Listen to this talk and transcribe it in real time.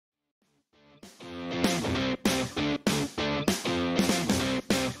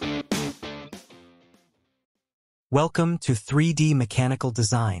Welcome to 3D Mechanical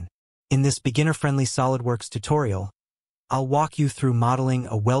Design. In this beginner-friendly SOLIDWORKS tutorial, I'll walk you through modeling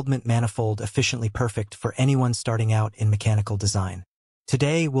a weldment manifold efficiently perfect for anyone starting out in mechanical design.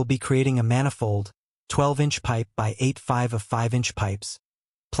 Today, we'll be creating a manifold, 12-inch pipe by 8/5 of 5-inch pipes,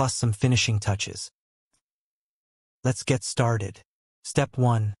 plus some finishing touches. Let's get started. Step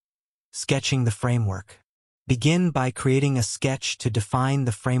 1. Sketching the framework. Begin by creating a sketch to define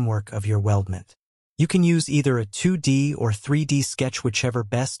the framework of your weldment. You can use either a 2D or 3D sketch, whichever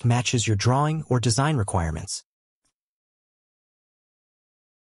best matches your drawing or design requirements.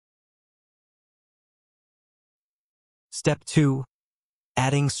 Step 2.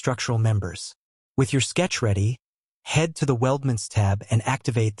 Adding structural members. With your sketch ready, head to the Weldments tab and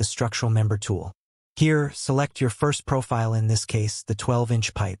activate the Structural Member tool. Here, select your first profile, in this case, the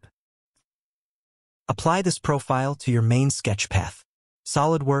 12-inch pipe. Apply this profile to your main sketch path.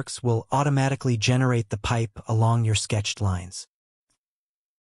 SOLIDWORKS will automatically generate the pipe along your sketched lines.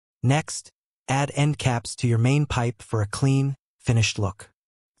 Next, add end caps to your main pipe for a clean, finished look.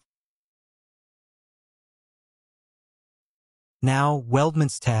 Now,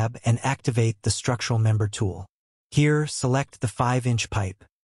 Weldments tab and activate the Structural Member tool. Here, select the 5-inch pipe.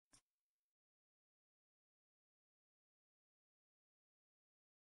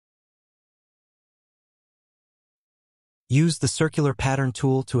 Use the Circular Pattern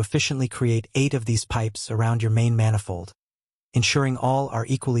tool to efficiently create 8 of these pipes around your main manifold, ensuring all are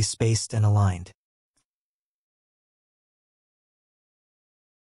equally spaced and aligned.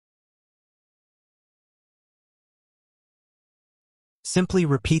 Simply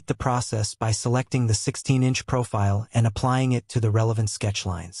repeat the process by selecting the 16-inch profile and applying it to the relevant sketch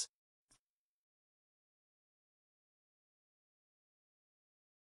lines.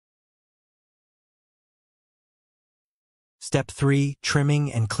 Step 3.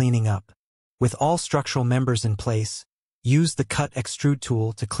 Trimming and cleaning up. With all structural members in place, use the Cut Extrude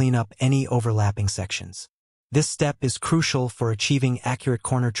tool to clean up any overlapping sections. This step is crucial for achieving accurate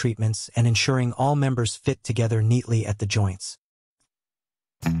corner treatments and ensuring all members fit together neatly at the joints.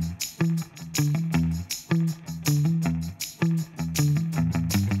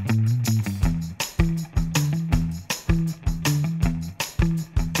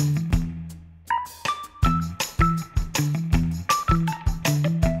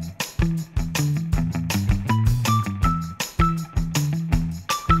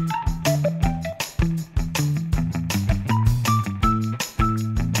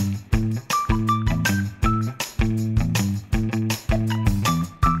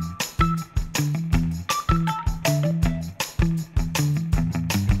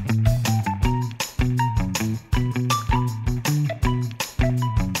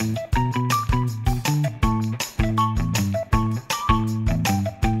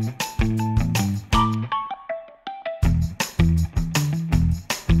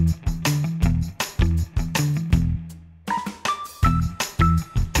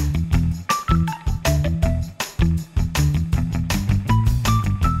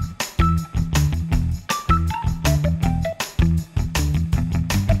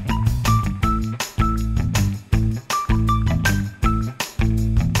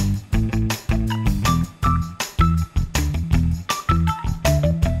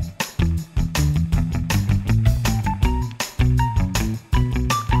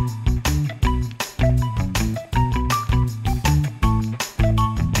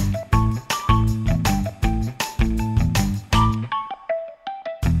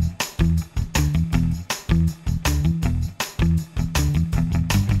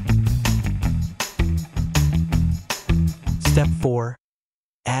 Step 4.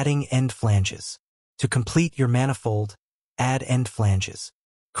 Adding end flanges. To complete your manifold, add end flanges.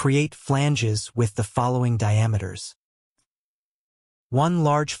 Create flanges with the following diameters. 1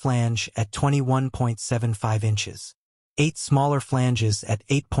 large flange at 21.75 inches. 8 smaller flanges at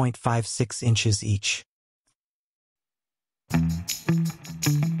 8.56 inches each.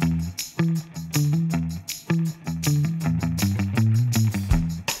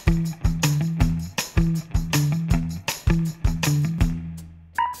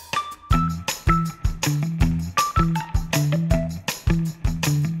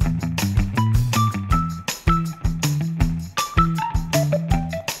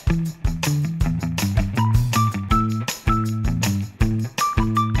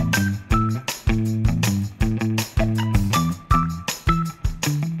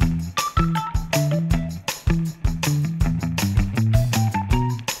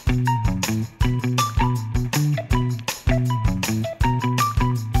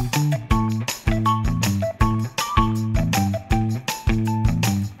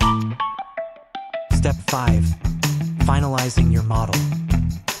 Step 5. finalizing your model.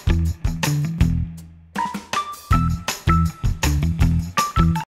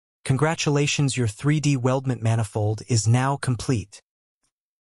 Congratulations, your 3D weldment manifold is now complete.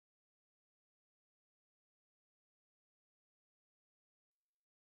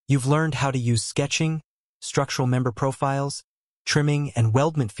 You've learned how to use sketching, structural member profiles, trimming, and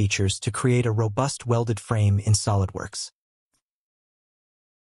weldment features to create a robust welded frame in SOLIDWORKS.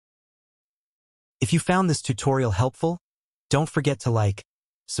 If you found this tutorial helpful, don't forget to like,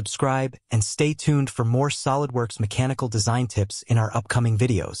 subscribe, and stay tuned for more SOLIDWORKS mechanical design tips in our upcoming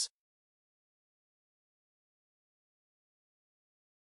videos.